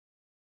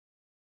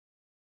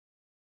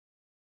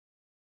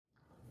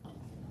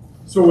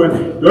So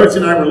when Darcy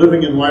and I were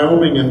living in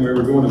Wyoming and we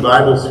were going to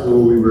Bible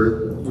school, we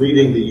were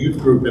leading the youth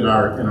group in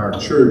our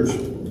church.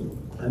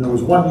 And there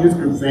was one youth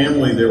group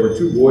family, there were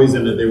two boys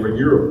in it, they were a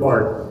year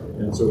apart.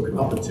 And so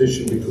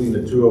competition between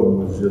the two of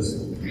them was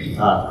just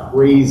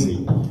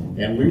crazy.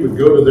 And we would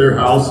go to their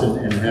house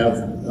and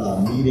have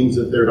meetings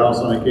at their house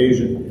on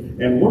occasion.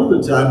 And one of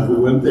the times we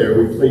went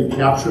there, we played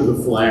Capture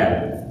the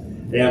Flag.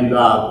 And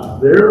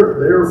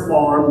their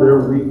farm, they're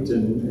wheat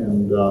and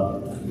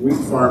wheat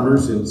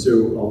farmers, and so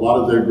a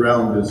lot of their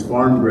ground is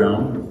farm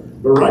ground.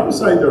 But right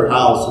beside their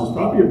house was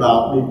probably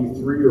about maybe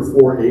 3 or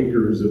 4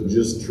 acres of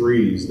just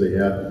trees. They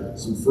had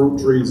some fruit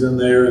trees in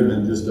there, and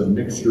then just a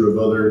mixture of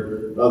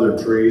other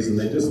trees. And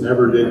they just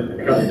never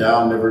did cut it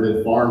down, never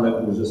did farm it.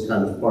 It was just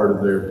kind of part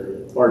of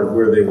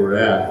where they were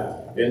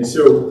at. And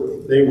so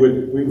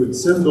we would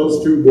send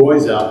those two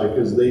boys out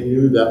because they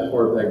knew that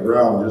part of that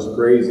ground just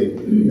crazy,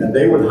 and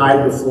they would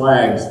hide the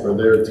flags for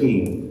their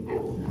team.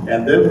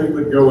 And then we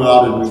would go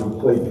out and we would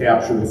play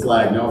Capture the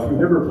Flag. Now, if you've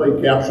never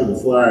played Capture the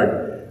Flag,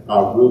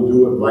 we'll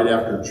do it right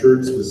after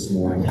church this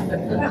morning.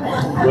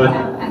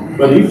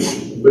 But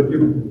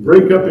you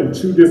break up in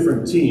 2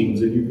 different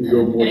teams, and you can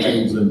go more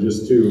teams than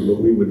just 2,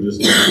 but we would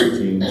just do 2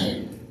 teams.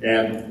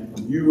 And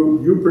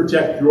you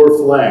protect your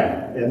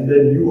flag, and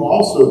then you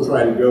also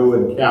try to go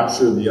and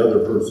capture the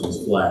other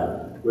person's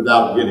flag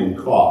without getting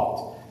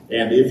caught.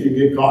 And if you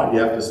get caught, you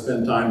have to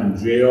spend time in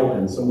jail,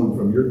 and someone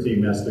from your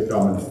team has to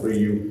come and free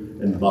you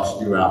and bust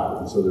you out.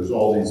 And so there's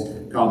all these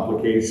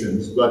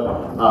complications. But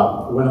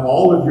when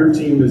all of your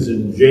team is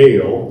in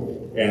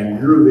jail, and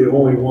you're the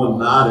only one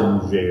not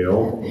in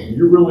jail,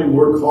 you really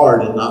work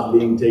hard at not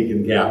being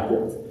taken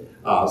captive.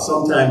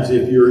 Sometimes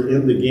if you're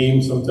in the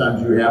game,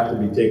 sometimes you have to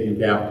be taken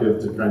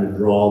captive to kind of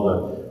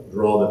draw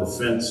the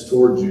defense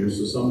towards you.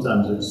 So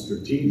sometimes it's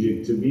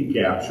strategic to be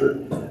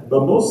captured,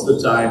 but most of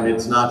the time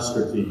it's not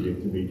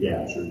strategic to be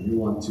captured. You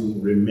want to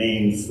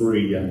remain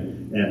free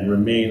and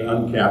remain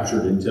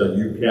uncaptured until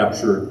you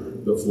capture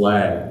the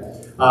flag.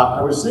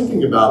 I was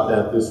thinking about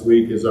that this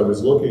week as I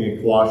was looking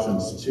at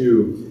Colossians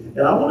 2.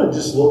 And I want to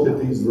just look at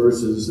these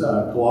verses,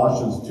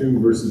 Colossians 2,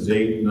 verses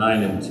 8,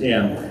 9, and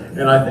 10.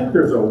 And I think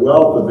there's a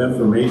wealth of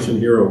information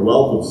here, a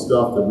wealth of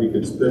stuff that we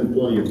could spend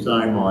plenty of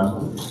time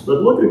on.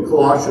 But look at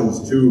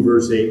Colossians 2,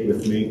 verse 8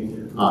 with me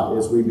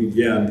as we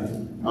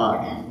begin.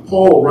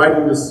 Paul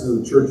writing this to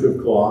the church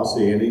of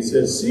Colossae, and he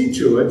says, "See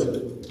to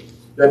it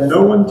that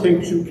no one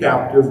takes you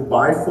captive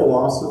by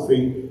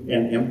philosophy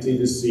and empty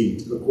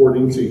deceit,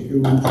 according to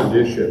human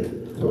tradition,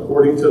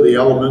 according to the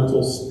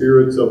elemental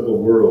spirits of the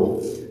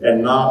world,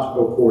 and not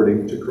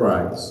according to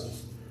Christ.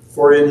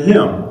 For in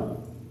him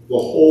the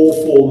whole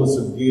fullness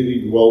of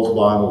deity dwells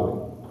bodily,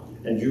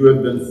 and you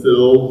have been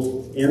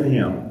filled in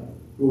him,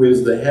 who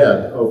is the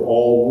head of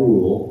all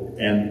rule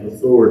and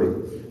authority."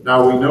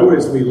 Now we know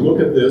as we look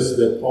at this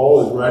that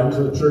Paul is writing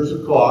to the church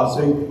of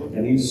Colossae,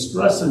 and he's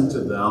stressing to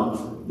them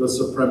the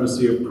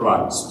supremacy of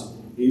Christ.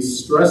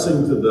 He's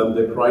stressing to them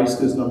that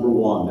Christ is number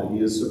one, that he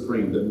is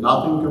supreme, that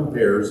nothing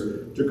compares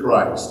to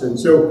Christ. And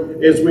so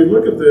as we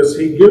look at this,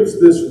 he gives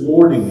this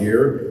warning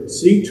here: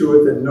 see to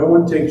it that no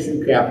one takes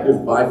you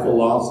captive by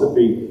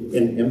philosophy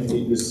and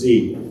empty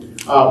deceit.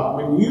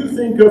 When you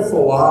think of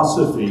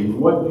philosophy,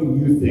 what do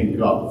you think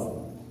of?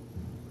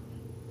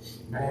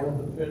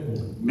 Man's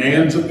opinion.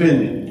 Man's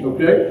opinion,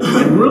 okay?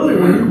 And really,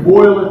 when you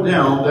boil it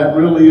down, that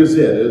really is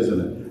it, isn't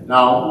it?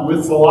 Now,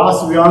 with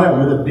philosophy on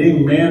it, with it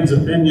being man's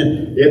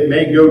opinion, it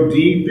may go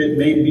deep, it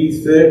may be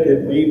thick,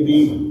 it may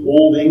be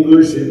Old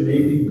English, it may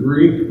be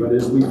Greek, but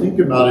as we think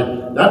about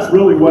it, that's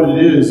really what it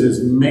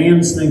is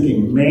man's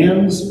thinking.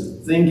 Man's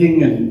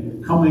thinking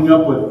and coming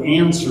up with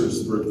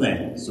answers for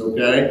things,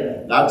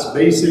 okay? That's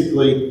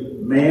basically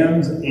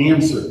man's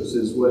answers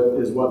is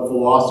what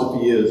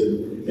philosophy is.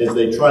 And as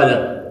they try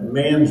to,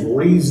 man's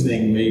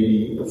reasoning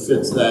maybe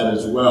fits that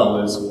as well,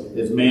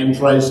 as man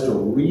tries to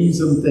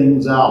reason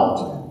things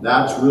out.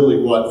 That's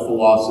really what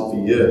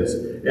philosophy is.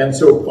 And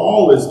so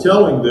Paul is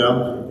telling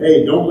them,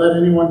 hey, don't let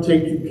anyone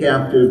take you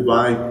captive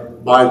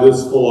by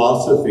this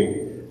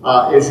philosophy.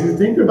 As you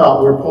think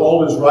about where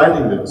Paul is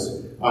writing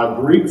this,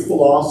 Greek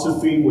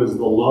philosophy was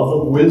the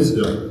love of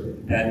wisdom.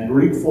 And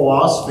Greek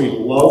philosophy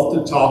loved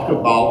to talk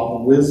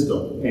about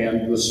wisdom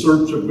and the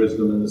search of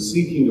wisdom and the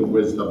seeking of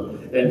wisdom.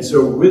 And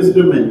so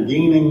wisdom and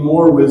gaining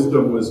more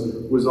wisdom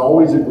was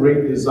always a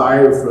great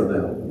desire for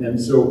them. And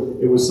so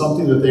it was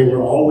something that they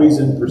were always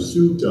in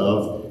pursuit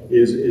of,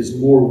 is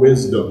more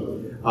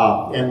wisdom.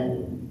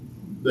 And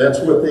that's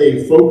what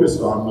they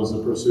focused on, was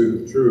the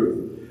pursuit of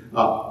truth.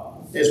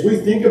 As we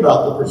think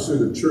about the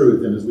pursuit of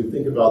truth, and as we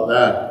think about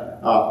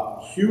that,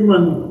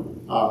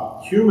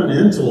 human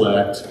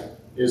intellect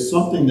is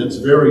something that's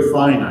very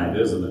finite,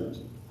 isn't it?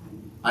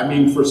 I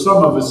mean, for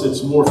some of us,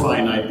 it's more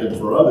finite than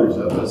for others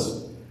of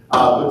us.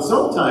 But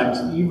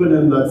sometimes, even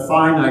in the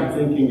finite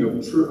thinking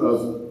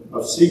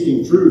of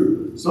seeking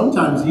truth,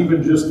 sometimes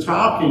even just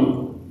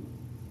talking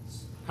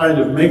kind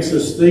of makes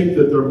us think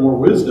that they're more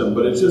wisdom,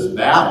 but it's just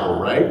babble,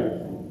 right?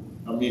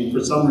 I mean,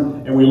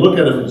 and we look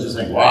at them and just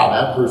think, wow,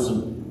 that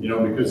person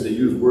because they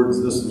use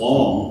words this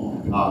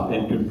long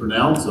and can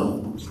pronounce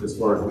them, as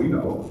far as we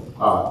know,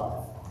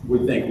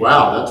 we think,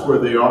 wow, that's where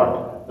they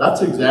are.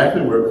 That's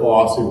exactly where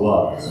Colossae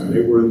was.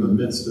 They were in the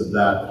midst of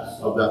that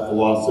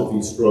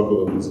philosophy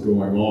struggle that was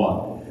going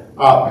on.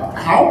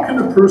 How can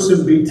a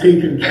person be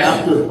taken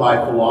captive by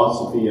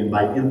philosophy and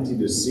by empty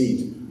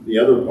deceit? The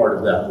other part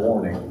of that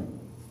warning.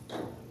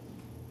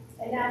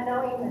 And not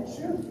knowing the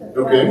truth of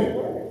Okay. God's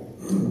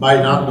word. By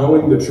not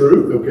knowing the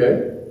truth,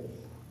 okay.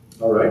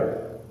 All right.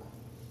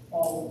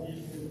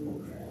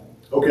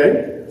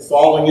 Okay,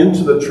 falling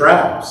into the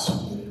traps.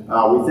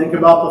 We think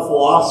about the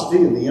philosophy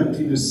and the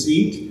empty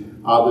deceit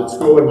that's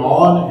going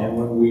on, and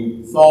when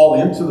we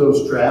fall into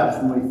those traps,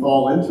 when we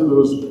fall into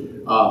those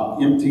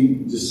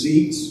empty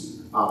deceits,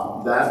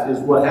 that is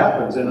what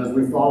happens. And as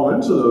we fall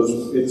into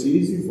those, it's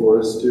easy for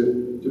us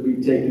to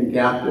be taken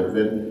captive.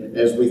 And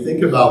as we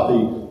think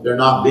about there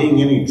not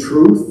being any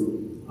truth,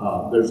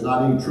 there's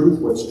not any truth.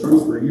 What's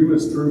true for you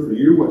is true for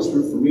you. What's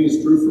true for me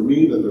is true for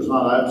me, that there's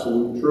not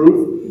absolute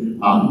truth.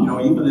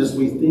 Even as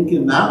we think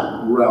in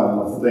that realm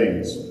of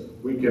things,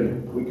 we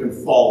can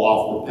fall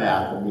off the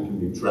path and we can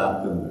be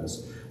trapped in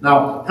this.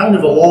 Now, kind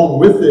of along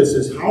with this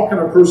is, how can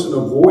a person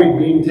avoid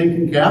being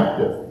taken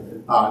captive?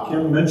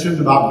 Kim mentioned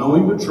about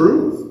knowing the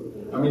truth.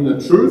 I mean, the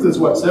truth is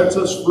what sets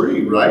us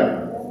free, right?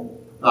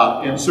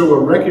 And so a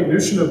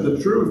recognition of the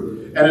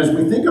truth. And as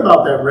we think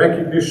about that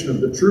recognition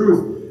of the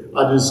truth,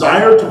 a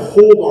desire to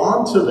hold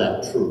on to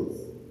that truth.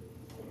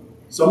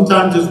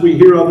 Sometimes as we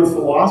hear other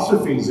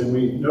philosophies and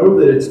we know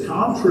that it's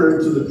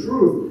contrary to the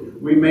truth,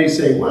 we may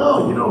say,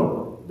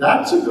 well,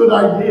 that's a good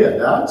idea,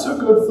 that's a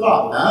good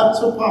thought,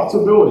 that's a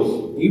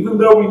possibility. Even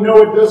though we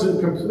know it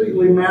doesn't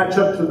completely match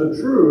up to the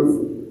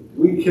truth,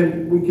 we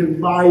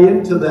can buy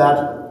into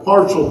that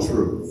partial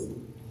truth.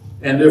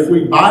 And if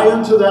we buy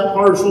into that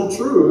partial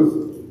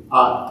truth,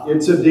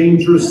 it's a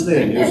dangerous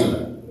thing, isn't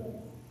it?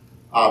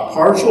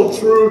 Partial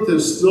truth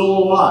is still a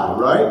lie,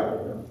 right?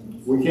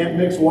 We can't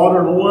mix water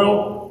and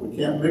oil. We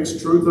can't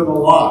mix truth and a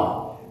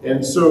lie.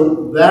 And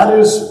so that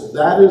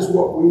is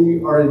what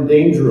we are in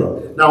danger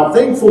of. Now,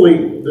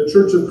 thankfully, the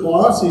Church of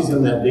Colossae is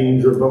in that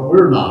danger, but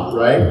we're not,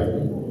 right?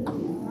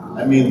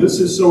 I mean, this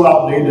is so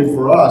outdated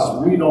for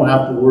us, we don't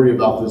have to worry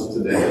about this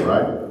today,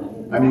 right?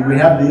 I mean, we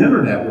have the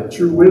internet with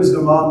True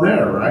Wisdom on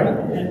there, right?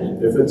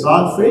 If it's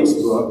on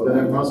Facebook,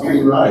 then it must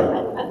be right.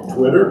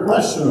 Twitter,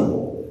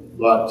 questionable.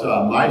 But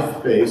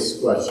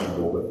MySpace,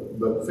 questionable.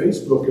 But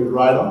Facebook is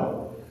right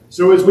on.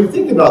 So as we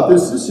think about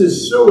this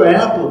is so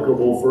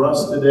applicable for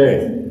us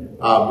today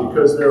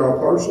because there are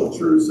partial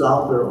truths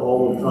out there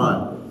all the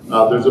time.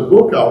 There's a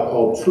book out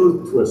called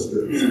Truth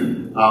Twisters,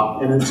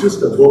 and it's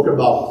just a book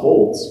about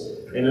cults.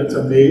 And it's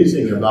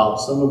amazing about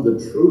some of the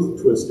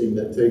truth twisting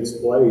that takes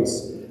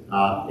place.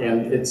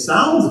 And it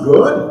sounds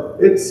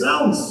good. It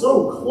sounds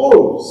so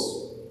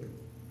close,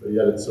 but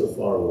yet it's so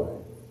far away.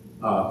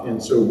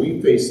 And so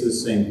we face the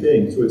same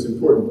thing. So it's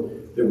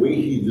important that we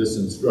heed this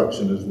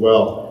instruction as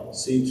well.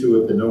 See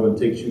to it that no one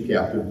takes you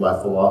captive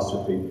by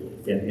philosophy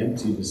and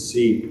empty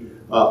deceit,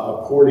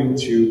 according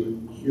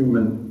to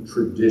human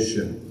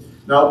tradition.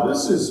 Now,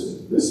 this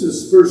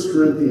is 1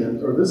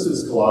 Corinthians, or this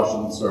is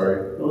Colossians,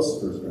 sorry. No, this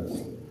is 1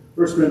 Corinthians.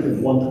 1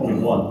 Corinthians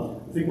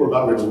 1:21. I think we're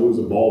about ready to lose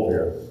a ball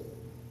here.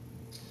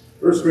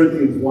 1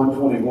 Corinthians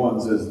 1:21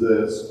 says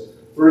this,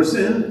 For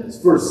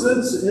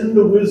since in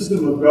the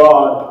wisdom of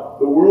God,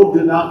 the world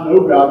did not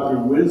know God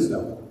through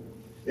wisdom,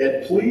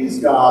 it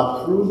pleased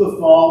God through the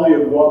folly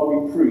of what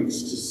we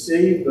preach to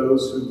save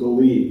those who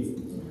believe.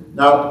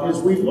 Now,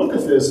 as we look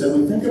at this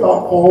and we think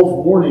about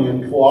Paul's warning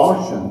in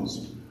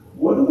Colossians,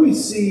 what do we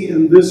see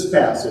in this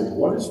passage?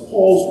 What is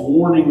Paul's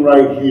warning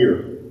right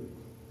here?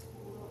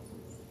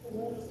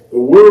 The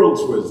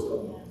world's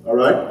wisdom. All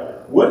right?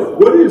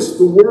 What is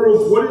the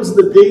world? What is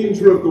the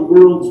danger of the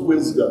world's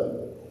wisdom?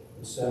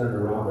 It's centered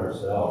around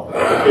ourselves.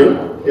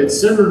 Okay? It's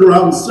centered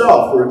around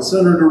self, or it's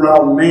centered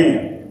around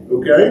man.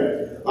 Okay?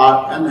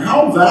 And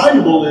how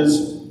valuable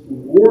is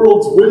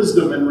world's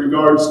wisdom in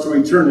regards to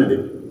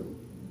eternity?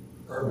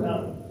 I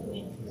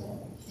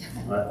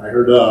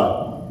heard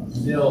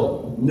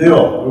Nil.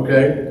 Nil.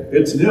 Okay?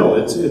 It's nil.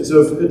 It's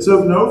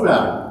of no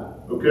value.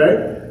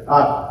 Okay?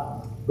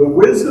 The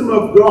wisdom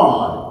of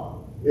God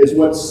is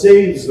what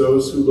saves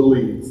those who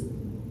believe.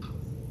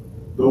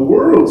 The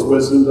world's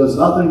wisdom does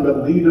nothing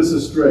but lead us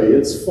astray.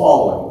 It's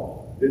folly.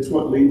 It's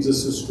what leads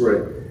us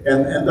astray.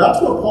 And that's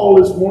what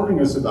Paul is warning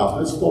us about.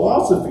 This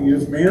philosophy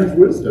is man's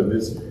wisdom,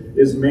 is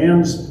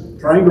man's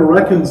trying to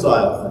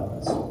reconcile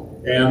things.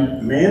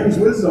 And man's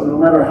wisdom, no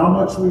matter how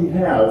much we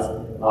have,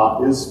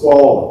 is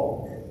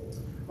folly.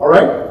 All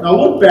right? Now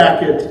look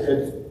back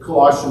at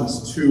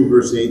Colossians 2,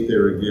 verse 8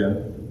 there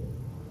again.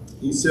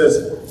 He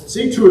says,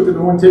 See to it that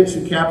no one takes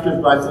you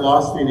captive by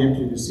philosophy and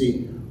empty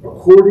deceit,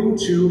 according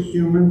to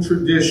human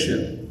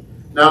tradition.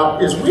 Now,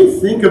 as we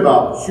think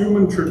about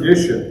human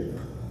tradition,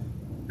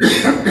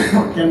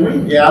 can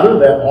we gather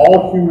that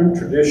all human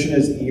tradition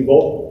is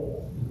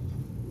evil?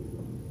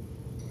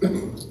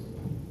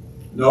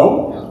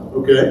 No?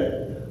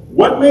 Okay.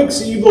 What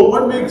makes evil?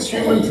 What makes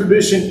human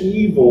tradition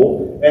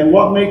evil? And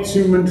what makes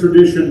human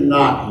tradition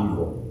not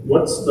evil?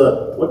 What's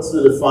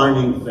the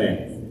defining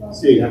thing?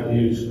 See, You have to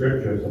use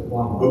scripture as a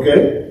plumb.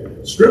 okay?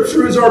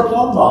 Scripture is our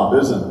plumb bob,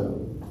 isn't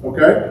it?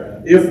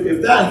 Okay?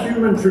 If that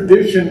human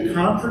tradition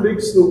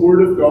contradicts the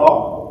Word of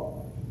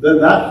God, then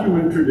that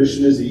human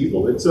tradition is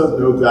evil. It's of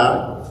no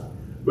value.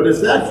 But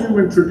if that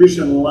human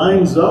tradition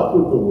lines up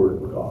with the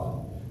Word of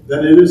God,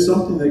 then it is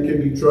something that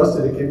can be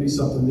trusted. It can be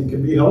something that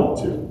can be held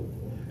to.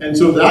 And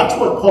so that's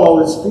what Paul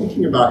is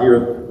speaking about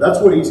here. That's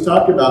what he's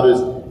talking about is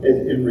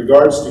in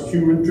regards to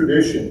human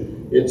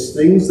tradition. It's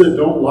things that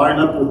don't line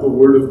up with the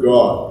Word of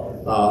God,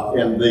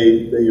 and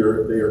they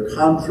are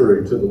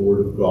contrary to the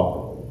Word of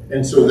God.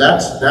 And so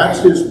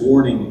that's his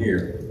warning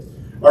here.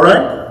 All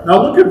right,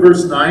 now look at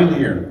verse 9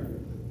 here.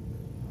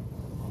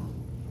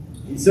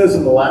 He says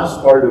in the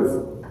last part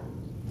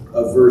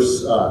of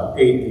verse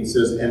 8, he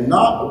says, "And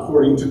not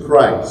according to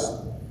Christ.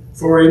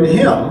 For in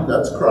him,"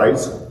 that's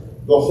Christ,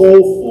 "the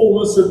whole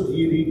fullness of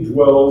deity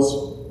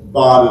dwells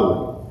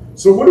bodily."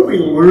 So what do we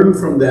learn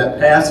from that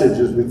passage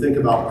as we think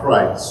about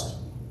Christ?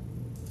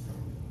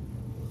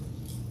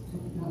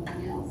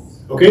 Nothing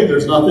else. Okay,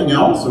 there's nothing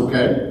else,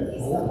 okay?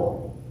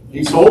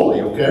 He's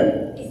holy,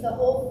 okay? He's the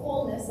whole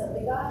fullness of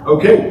the God.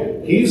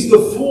 Okay, he's the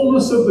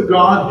fullness of the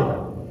Godhead.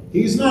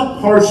 He's not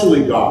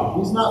partially God.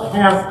 He's not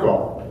half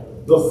God.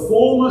 The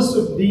fullness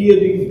of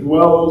deity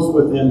dwells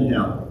within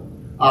him.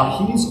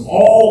 He's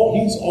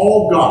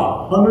all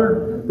God,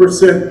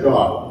 100%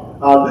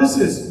 God. This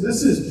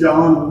is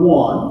John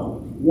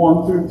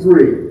 1 through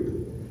 3.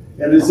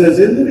 And it says,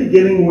 "In the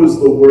beginning was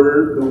the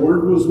Word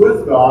was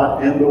with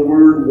God, and the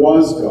Word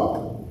was God.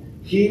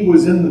 He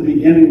was in the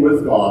beginning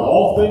with God.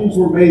 All things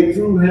were made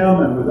through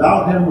him, and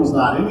without him was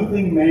not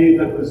anything made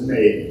that was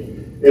made."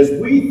 As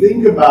we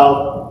think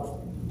about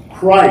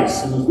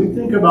Christ, and as we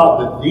think about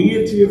the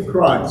deity of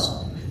Christ,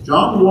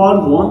 John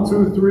 1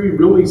 through 3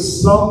 really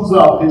sums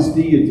up his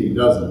deity,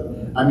 doesn't it?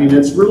 I mean,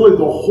 it's really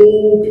the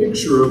whole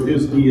picture of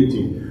his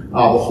deity, the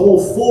whole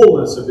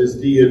fullness of his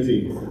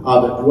deity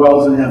that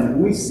dwells in him.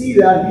 And we see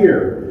that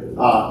here.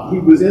 He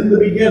was in the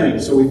beginning.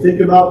 So we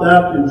think about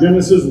that in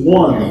Genesis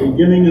 1. The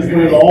beginning is when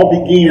it all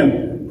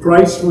began.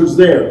 Christ was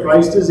there.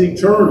 Christ is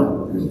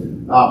eternal.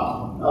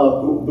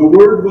 The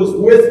Word was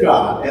with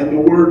God, and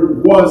the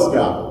Word was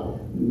God.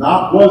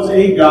 Not was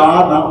a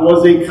God, not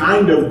was a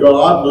kind of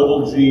God,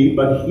 little g,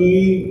 but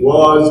he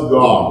was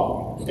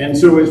God. And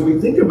so as we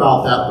think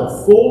about that, the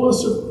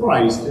fullness of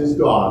Christ is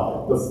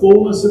God. The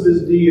fullness of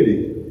his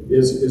deity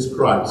is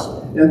Christ.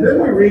 And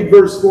then we read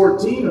verse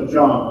 14 of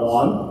John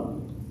 1.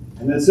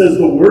 And it says,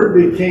 "The Word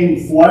became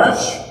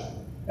flesh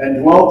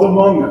and dwelt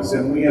among us,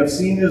 and we have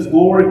seen his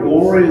glory.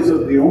 Glory is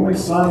of the only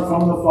Son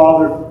from the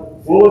Father,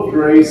 full of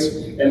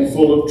grace and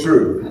full of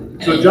truth."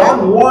 So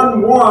John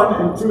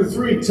 1 and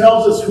 2-3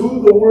 tells us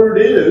who the Word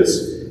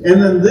is,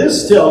 and then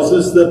this tells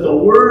us that the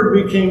Word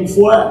became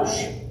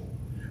flesh.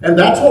 And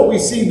that's what we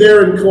see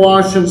there in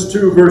Colossians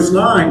 2 verse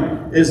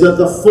 9, is that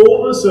the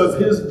fullness of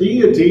his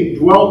deity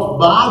dwelt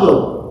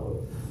bodily.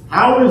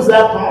 How is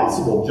that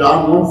possible?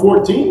 John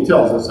 1:14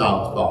 tells us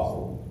how it's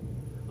possible.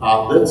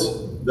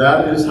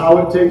 That is how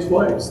it takes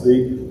place.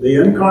 The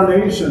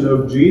incarnation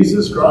of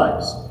Jesus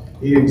Christ.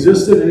 He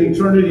existed in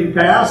eternity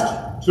past,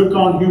 took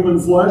on human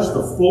flesh,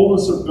 the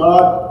fullness of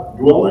God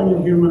dwelling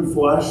in human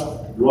flesh,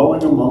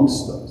 dwelling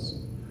amongst us.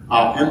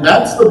 And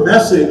that's the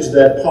message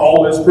that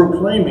Paul is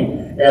proclaiming.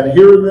 And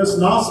here in this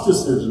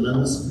Gnosticism,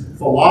 and this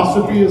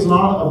philosophy is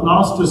not of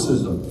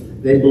Gnosticism.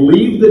 They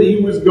believed that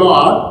he was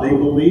God. They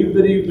believed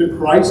that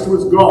Christ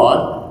was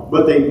God,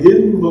 but they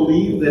didn't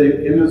believe that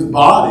in his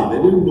body.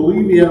 They didn't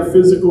believe he had a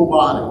physical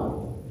body.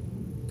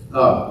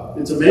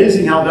 It's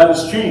amazing how that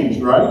has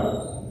changed, right?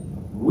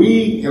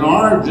 We, in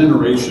our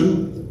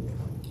generation,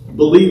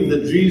 believe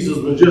that Jesus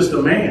was just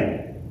a man.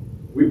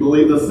 We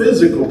believe the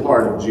physical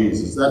part of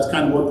Jesus. That's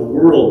kind of what the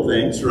world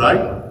thinks,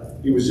 right?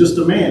 He was just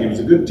a man. He was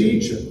a good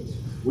teacher.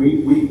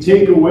 We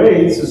take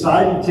away,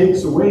 society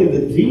takes away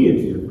the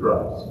deity of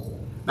Christ.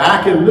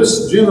 Back in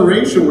this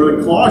generation where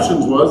the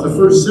Colossians was, the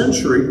first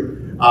century,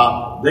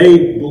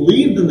 they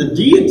believed in the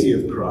deity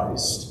of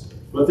Christ,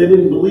 but they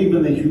didn't believe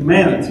in the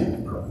humanity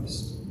of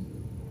Christ.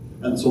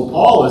 And so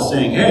Paul is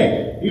saying,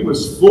 hey, he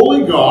was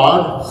fully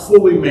God,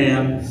 fully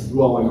man,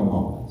 dwelling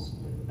among us.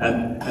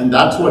 And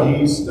that's what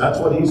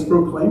he's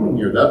proclaiming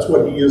here. That's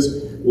what he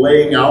is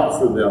laying out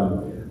for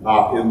them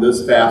in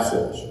this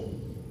passage.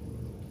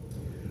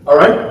 All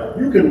right,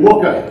 you can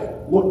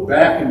look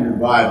back in your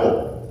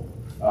Bible.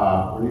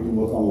 Or you can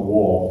look on the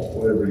wall,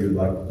 whatever you'd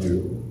like to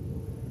do.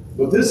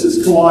 But this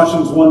is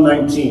Colossians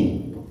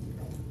 1:19.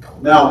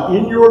 Now,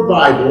 in your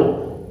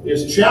Bible,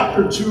 is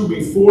chapter 2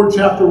 before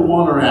chapter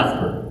 1 or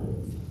after?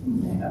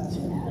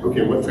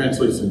 Okay, what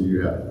translation do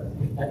you have?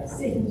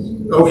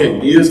 Okay,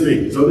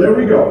 ESV. So there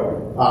we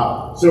go.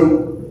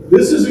 So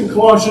this is in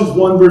Colossians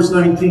 1 verse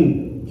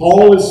 19.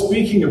 Paul is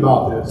speaking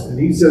about this, and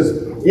he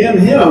says, "In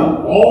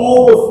him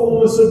all the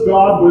fullness of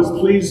God was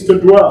pleased to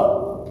dwell."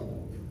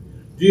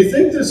 Do you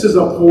think this is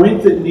a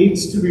point that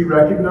needs to be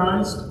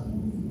recognized?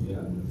 Yeah.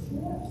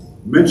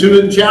 Mentioned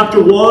in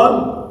chapter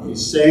 1.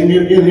 He's saying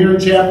it again here in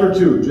chapter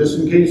 2, just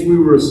in case we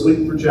were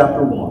asleep for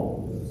chapter 1.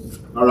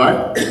 All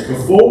right?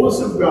 The fullness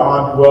of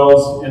God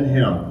dwells in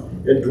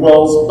him. It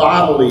dwells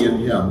bodily in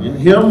him. In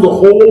him, the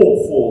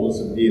whole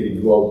fullness of deity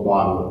dwells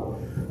bodily.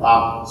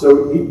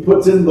 So he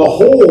puts in the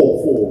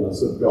whole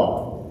fullness of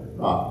God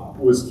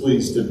was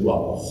pleased to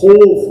dwell. The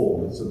whole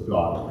fullness of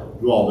God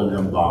dwelled in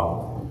him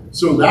bodily.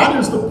 So that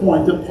is the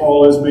point that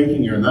Paul is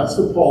making here, and that's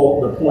the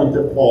point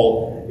that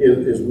Paul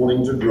is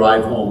wanting to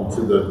drive home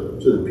to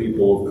the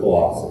people of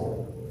Colossae.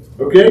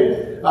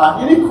 Okay?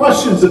 Any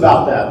questions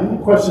about that? Any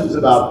questions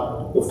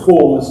about the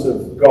fullness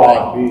of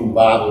God being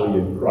bodily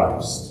in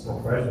Christ?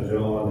 Christ is the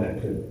only one that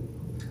could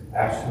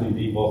actually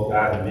be both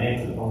God and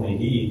man, because only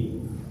he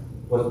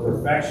was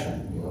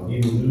perfection. He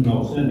who knew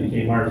no sin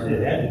became our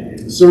sin. Had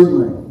to be.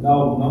 Certainly.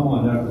 No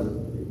one ever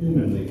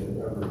humanly could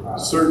ever.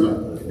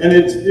 Certainly. And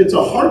it's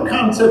a hard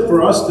concept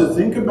for us to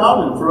think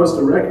about and for us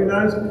to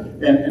recognize,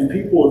 and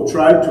people have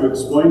tried to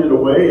explain it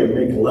away and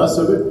make less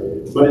of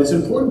it. But it's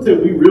important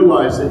that we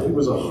realize that he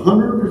was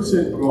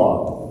 100%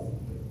 God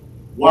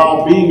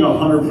while being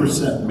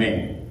 100%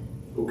 man.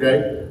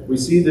 Okay? We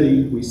see that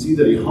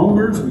he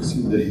hungers, we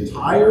see that he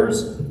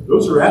tires.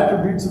 Those are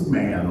attributes of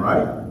man,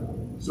 right?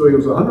 So he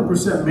was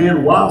 100%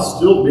 man while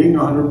still being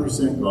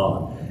 100%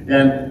 God.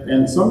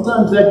 And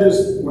sometimes that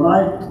just, when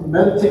I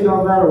meditate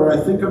on that or when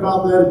I think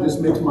about that, it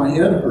just makes my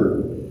head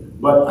hurt.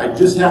 But I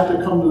just have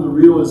to come to the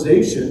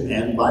realization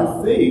and by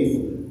faith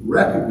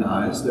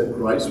recognize that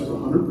Christ was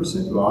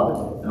 100%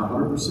 God and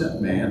 100%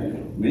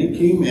 man. When he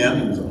came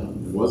in,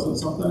 it wasn't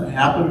something that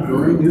happened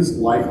during his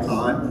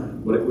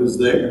lifetime, but it was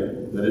there,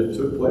 that it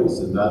took place.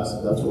 And that's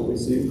what we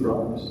see in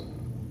Christ.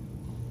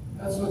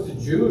 That's what the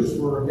Jews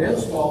were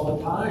against all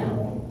the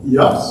time.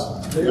 Yes.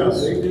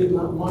 They did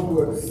not want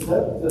to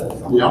accept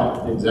that.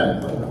 Yeah,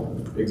 exactly.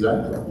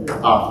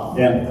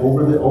 And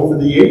over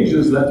the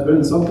ages, that's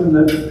been something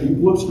that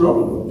people have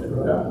struggled with.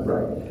 Yeah,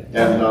 right.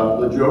 And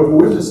the Jehovah's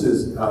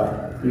Witnesses,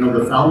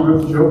 the founder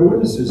of the Jehovah's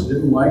Witnesses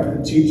didn't like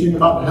the teaching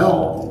about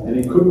hell, and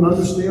he couldn't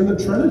understand the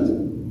Trinity.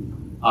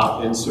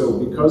 And so,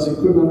 because he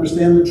couldn't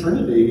understand the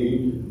Trinity,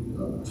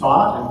 he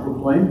taught and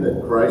proclaimed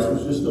that Christ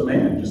was just a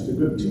man, just a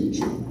good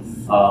teacher,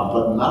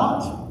 but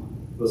not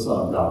the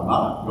Son of God,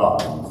 not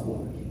God in the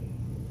flesh.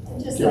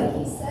 And just like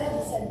he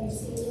said, you've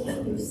seen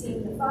me, you've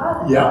seen the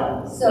Father.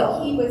 Yeah.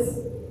 So he was...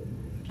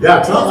 Yeah,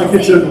 it's not like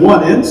it's in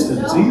one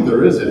instance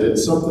either, is it?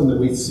 It's something that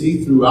we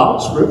see throughout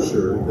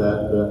Scripture,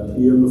 that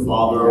he and the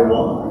Father are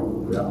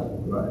one. Yeah,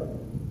 right.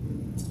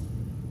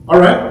 All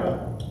right.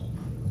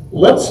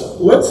 Let's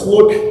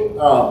look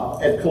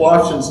at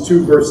Colossians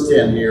 2, verse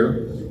 10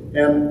 here.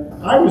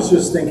 And I was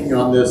just thinking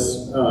on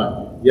this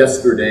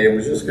yesterday. I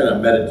was just kind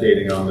of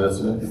meditating on this,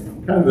 and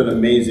kind of an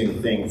amazing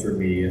thing for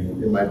me,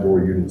 and it might bore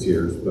you to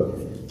tears,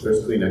 but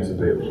there's Kleenex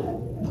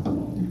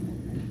available.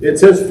 It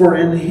says, "For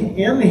in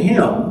him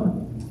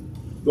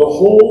the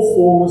whole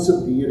fullness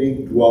of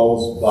deity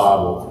dwells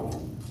bodily."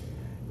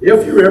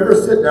 If you ever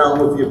sit down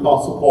with the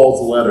Apostle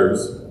Paul's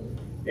letters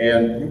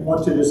and you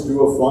want to just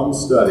do a fun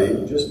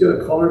study, just get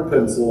a colored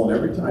pencil, and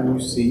every time you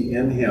see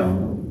 "in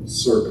him,"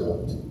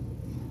 circle it.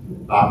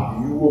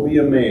 You will be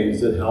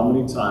amazed at how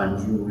many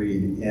times you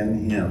read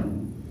 "in him."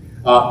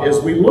 As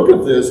we look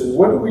at this,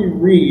 what do we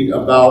read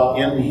about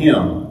 "in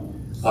him"?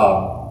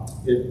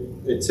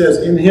 It says,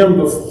 "In him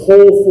the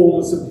whole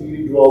fullness of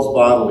deity dwells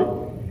bodily,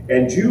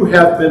 and you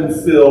have been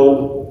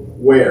filled"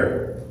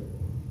 where?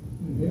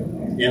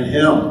 In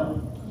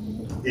him.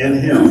 In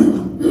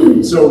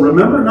him. So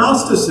remember,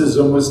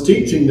 Gnosticism was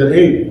teaching that,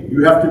 hey,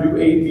 you have to do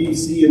A, B,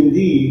 C, and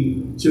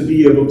D to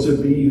be able to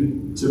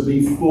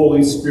be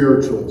fully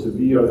spiritual, to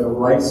be a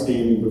right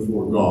standing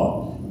before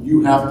God.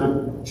 You have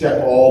to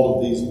check all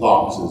of these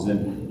boxes,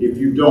 and if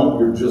you don't,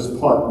 you're just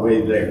part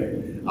way there.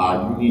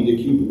 You need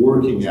to keep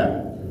working at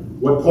it.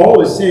 What Paul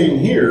is saying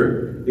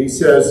here, he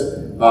says,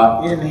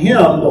 "In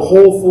him the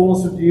whole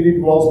fullness of deity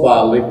dwells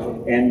bodily,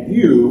 and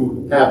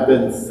you have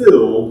been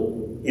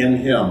filled in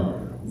him."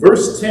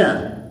 Verse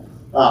 10,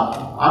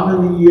 I'm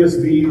in the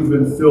ESV, you've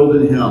been filled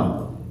in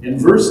him. In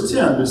verse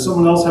 10, does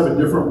someone else have a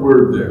different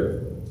word there?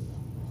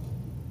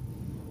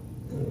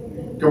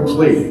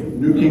 Complete.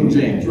 New King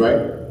James,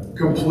 right?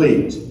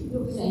 Complete.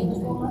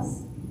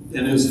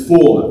 In his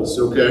fullness,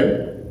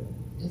 okay?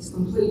 It's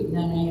complete in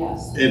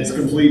NAS. It's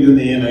complete in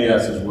the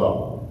NAS as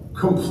well.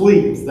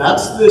 Complete.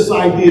 That's this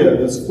idea,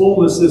 this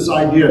fullness, this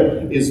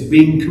idea is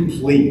being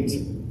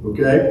complete,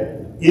 okay?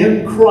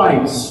 In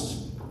Christ,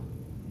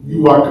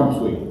 you are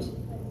complete.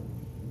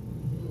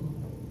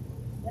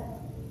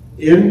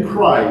 In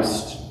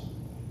Christ,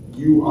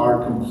 you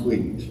are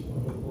complete.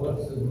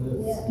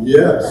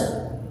 Yes.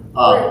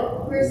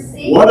 We're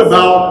seeing What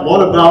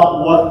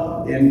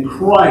about in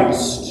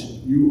Christ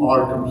you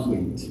are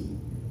complete?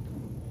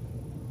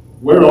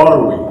 Where are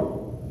we?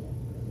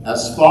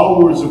 As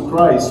followers of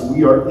Christ,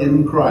 we are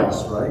in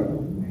Christ, right?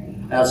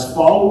 As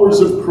followers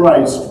of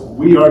Christ,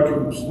 we are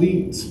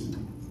complete.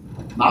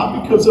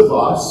 Not because of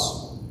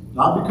us,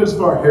 not because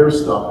of our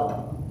hairstyle,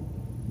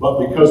 but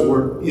because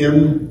we're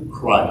in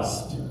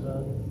Christ.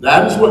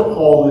 That is what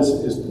Paul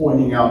is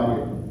pointing out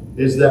here,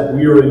 is that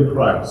we are in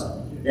Christ.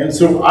 And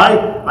so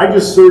I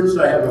just searched,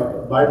 I have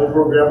a Bible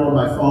program on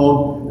my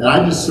phone, and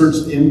I just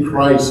searched in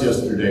Christ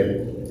yesterday.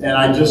 And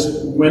I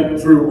just went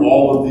through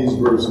all of these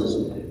verses.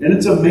 And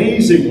it's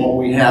amazing what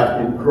we have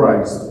in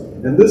Christ.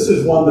 And this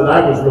is one that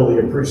I was really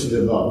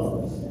appreciative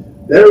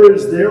of. There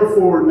is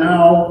therefore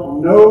now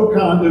no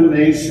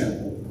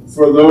condemnation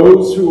for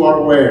those who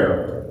are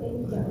where?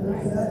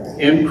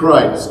 In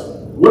Christ.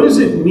 What does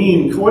it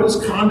mean? What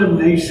does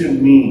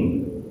condemnation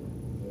mean?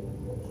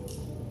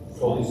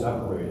 Totally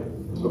separated.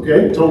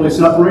 Okay, totally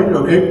separated.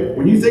 Okay,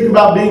 when you think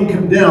about being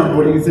condemned,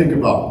 what do you think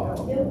about?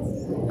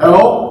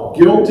 Hell,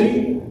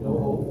 guilty,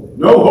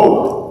 no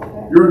hope.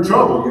 You're in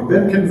trouble. You've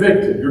been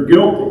convicted. You're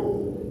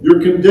guilty. You're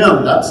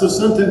condemned. That's the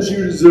sentence you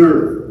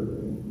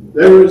deserve.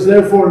 There is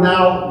therefore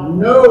now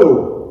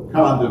no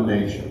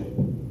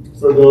condemnation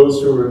for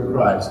those who are in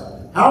Christ.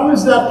 How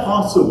is that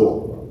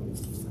possible?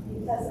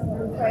 Because of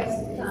what Christ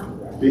has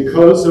done.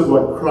 Because of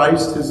what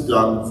Christ has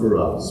done for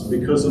us.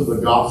 Because of the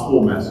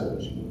gospel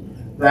message.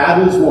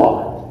 That is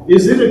why.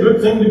 Is it a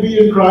good thing to be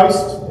in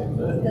Christ?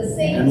 The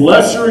saints.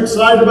 Unless you're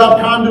excited about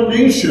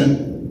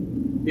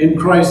condemnation, in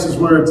Christ is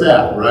where it's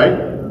at,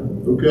 right?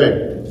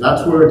 Okay,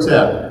 that's where it's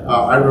at.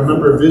 I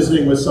remember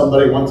visiting with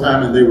somebody one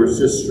time, and they were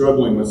just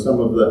struggling with some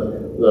of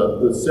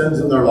the sins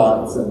in their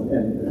lives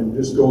and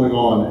just going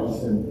on,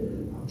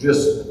 and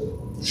just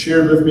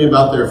shared with me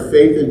about their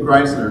faith in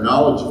Christ and their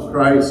knowledge of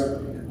Christ,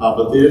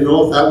 but they didn't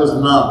know if that was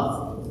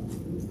enough.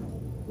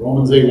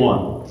 Romans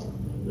 8:1.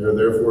 There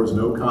therefore is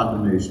no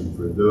condemnation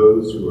for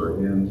those who are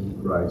in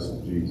Christ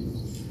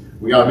Jesus.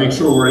 We got to make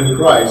sure we're in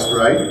Christ,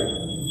 right?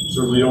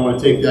 Certainly don't want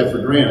to take that for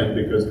granted,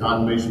 because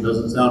condemnation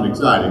doesn't sound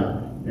exciting.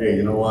 Hey,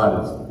 you know what?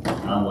 It's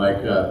kind of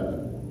like,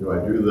 do I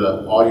do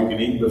the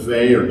all-you-can-eat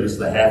buffet or just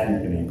the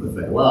half-you-can-eat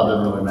buffet? Well, it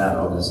doesn't really matter.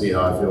 I'll just see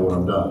how I feel when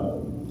I'm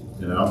done.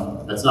 You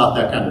know? That's not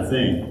that kind of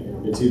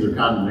thing. It's either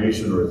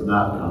condemnation or it's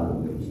not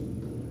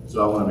condemnation.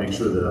 So I want to make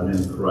sure that I'm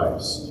in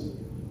Christ.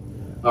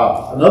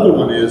 Another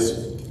one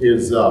is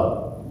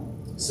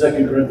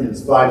 2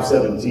 Corinthians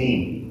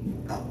 5:17.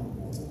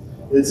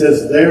 It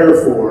says,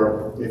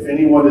 therefore, if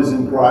anyone is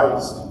in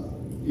Christ,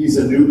 he's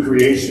a new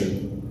creation.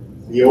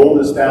 The old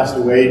has passed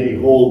away,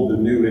 behold, the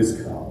new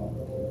is come.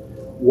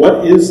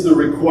 What is the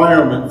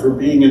requirement for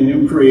being a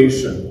new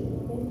creation?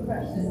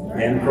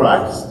 In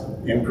Christ.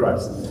 In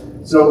Christ.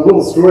 So a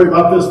little story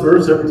about this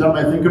verse, every time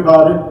I think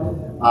about it.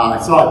 I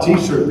saw a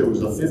t-shirt that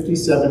was a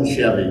 57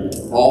 Chevy,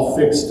 all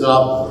fixed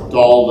up,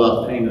 dolled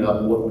up, painted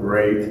up, looked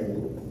great.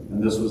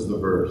 And this was the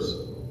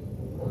verse.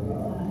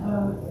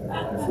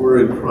 If we're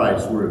in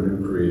Christ, we're a new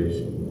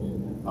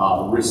creation.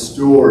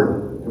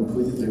 Restored,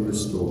 completely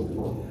restored.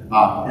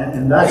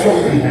 And that's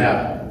what we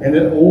have. And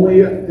it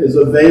only is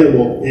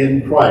available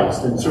in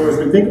Christ. And so as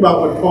we think about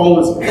what Paul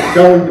is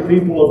telling the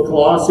people of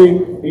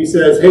Colossae, he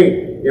says,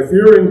 hey, if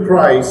you're in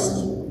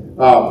Christ,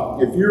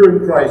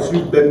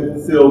 you've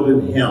been filled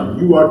in Him.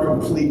 You are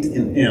complete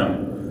in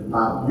Him.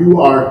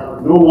 You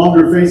are no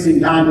longer facing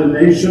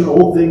condemnation.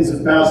 Old things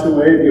have passed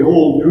away.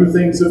 Behold, new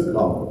things have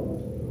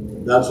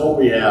come. That's what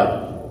we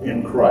have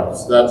in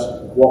Christ. That's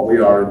what we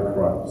are in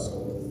Christ.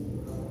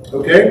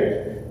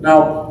 Okay?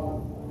 Now,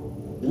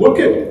 look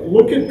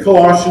at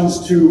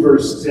Colossians 2,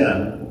 verse 10.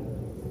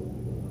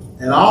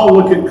 And I'll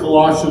look at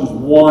Colossians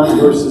 1,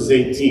 verses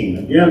 18.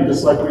 Again,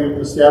 just like we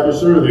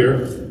established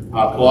earlier,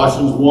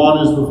 Colossians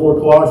 1 is before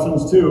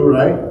Colossians 2,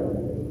 right?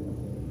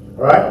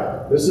 All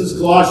right? This is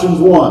Colossians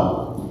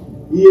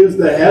 1. He is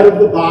the head of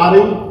the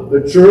body,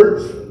 the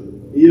church.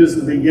 He is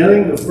the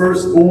beginning, the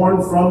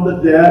firstborn from the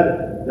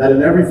dead, that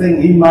in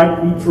everything he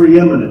might be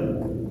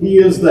preeminent. He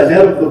is the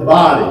head of the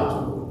body.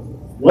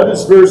 What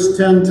does verse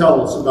 10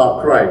 tell us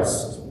about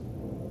Christ?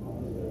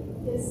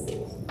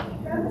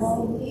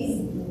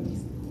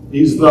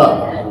 He's the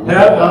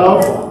head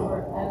of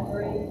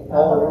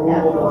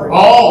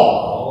all.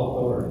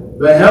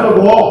 The head of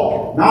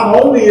all. Not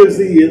only is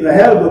he the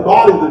head of the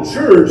body of the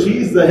church,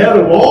 he's the head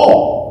of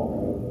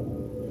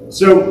all.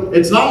 So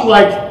it's not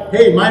like,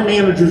 hey, my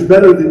manager's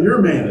better than your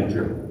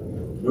manager.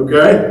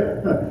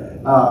 Okay?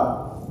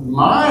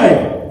 My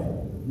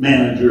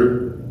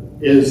manager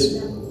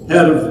is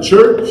head of the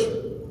church,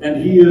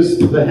 and he is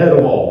the head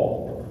of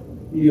all.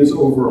 He is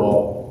over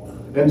all.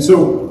 And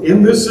so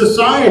in this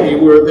society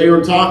where they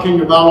are talking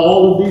about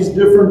all of these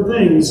different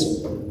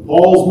things,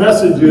 Paul's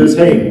message is,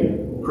 hey,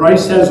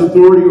 Christ has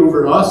authority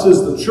over us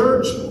as the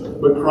church,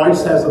 but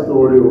Christ has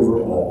authority over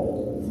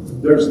all.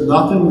 There's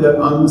nothing that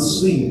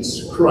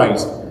unseats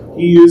Christ.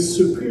 He is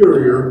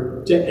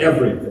superior to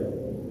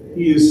everything.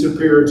 He is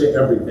superior to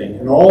everything.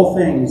 In all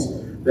things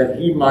that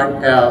he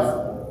might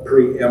have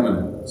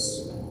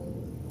preeminence.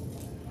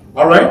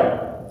 All right?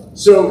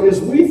 So as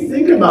we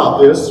think about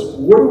this,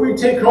 what do we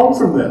take home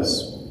from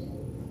this?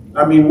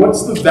 I mean,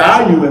 what's the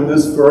value in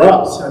this for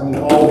us? I mean,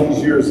 all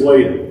these years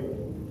later.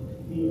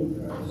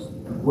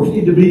 We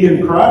need to be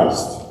in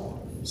Christ.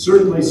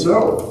 Certainly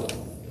so.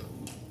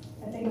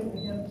 I think for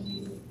him,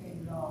 Jesus paid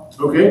it all.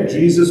 Okay,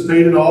 Jesus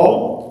paid it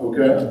all.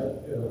 Okay.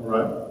 All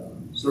right.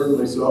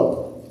 Certainly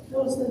so. Well,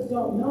 those that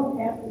don't know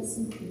have to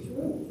seek the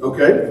truth.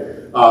 Okay?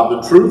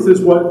 The truth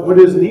is what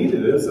is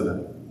needed, isn't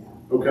it?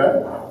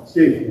 Okay?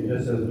 Steve?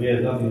 Just as we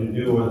have nothing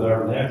to do with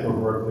our natural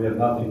birth, we have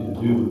nothing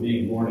to do with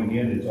being born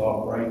again. It's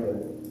all Christ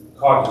that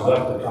causes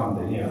us to come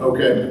to Him.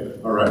 Okay,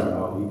 all right.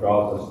 He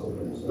draws us to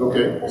Him. So.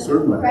 Okay,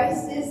 certainly.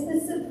 Christ is the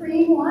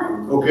supreme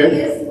one. Okay.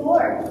 He is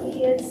Lord.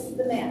 He is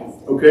the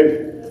master.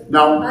 Okay.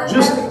 Now,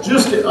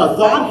 just a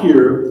thought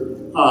here,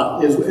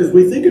 as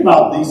we think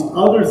about these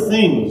other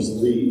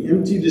things, the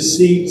empty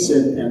deceits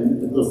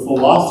and the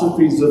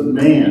philosophies of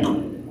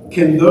man,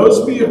 can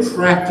those be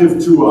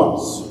attractive to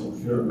us?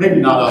 Sure.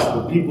 Maybe not us,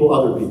 but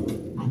other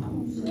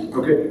people.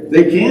 Okay?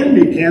 They can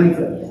be, can't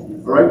they?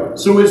 All right?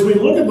 So as we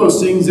look at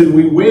those things and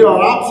we weigh our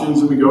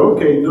options and we go,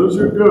 okay, those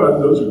are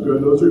good, those are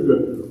good, those are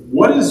good.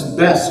 What is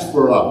best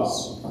for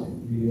us?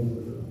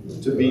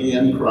 To be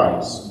in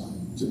Christ.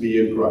 To be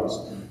in Christ.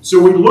 So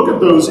we look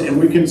at those and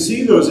we can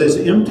see those as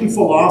empty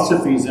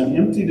philosophies and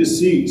empty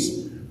deceits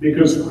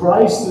because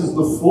Christ is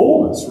the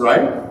fullness,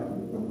 right?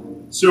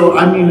 So,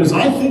 I mean, as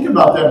I think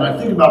about that and I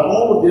think about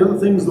all of the other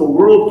things the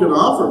world can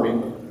offer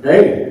me,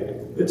 hey,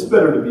 it's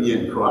better to be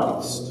in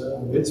Christ.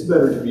 It's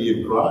better to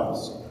be in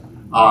Christ.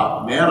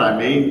 Man, I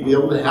may be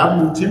able to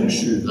have new tennis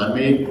shoes. I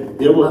may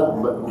be able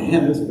to, but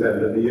man, it's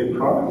better to be in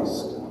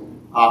Christ.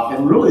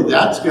 And really,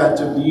 that's got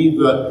to be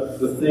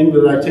the thing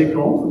that I take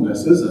home from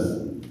this,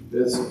 isn't it?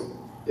 It's,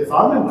 if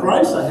I'm in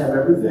Christ, I have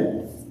everything.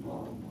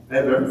 I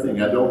have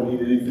everything. I don't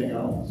need anything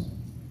else.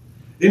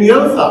 Any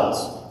other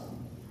thoughts?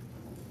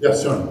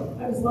 Yes, Tony.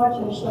 I was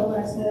watching a show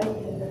last night,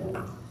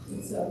 and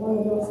it's one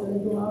of those where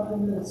they go out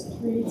in the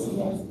streets and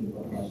ask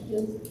people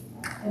questions.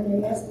 And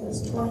they asked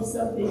this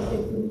 20-something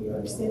kid from New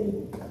York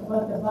City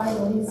about the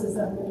Bible. He says,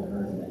 I've never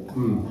heard of it.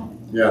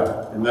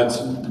 Yeah, and that's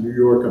New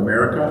York,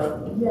 America?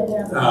 Yeah,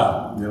 that's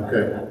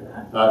Okay.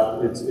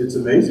 It's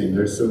amazing.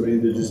 There's so many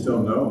that just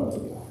don't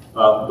know.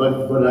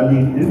 But I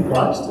mean, in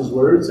Christ is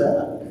where it's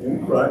at.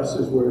 In Christ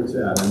is where it's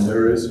at. And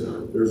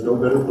there's no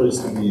better place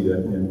to be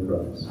than in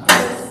Christ.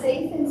 We're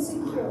safe and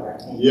secure.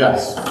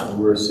 Yes,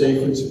 we're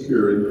safe and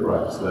secure in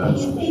Christ. When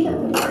That's you think of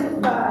the Word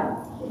of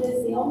God, it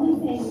is the only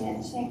thing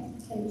that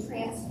can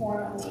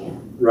transform a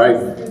man. right.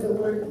 Through the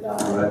Word of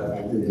God. Right,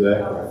 And through the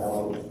power exactly. of the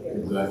Holy Spirit.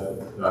 Exactly.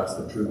 That's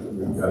the truth that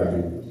we've got to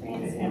be.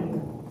 Transform. In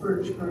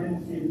 1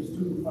 Corinthians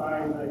 2:5,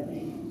 I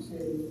think he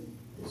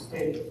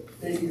said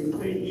that your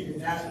faith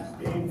should not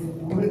stand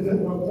in the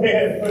wisdom of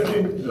man, but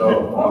in the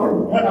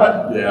power of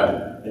God.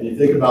 Yeah. And you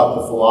think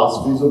about the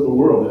philosophies of the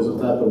world. Isn't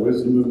that the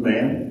wisdom of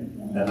man?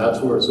 And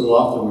that's where so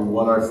often we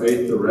want our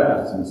faith to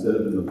rest instead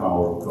of in the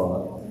power of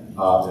God.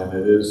 And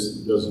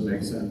it doesn't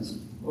make sense.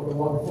 What a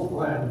wonderful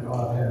plan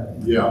God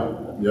had.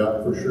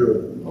 Yeah, for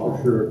sure,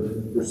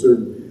 for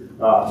certain.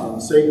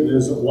 And Satan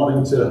isn't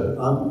wanting to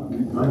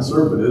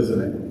usurp it,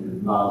 isn't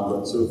it?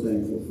 But so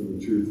thankful for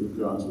the truth of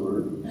God's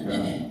word.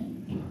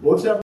 Well,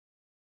 let's have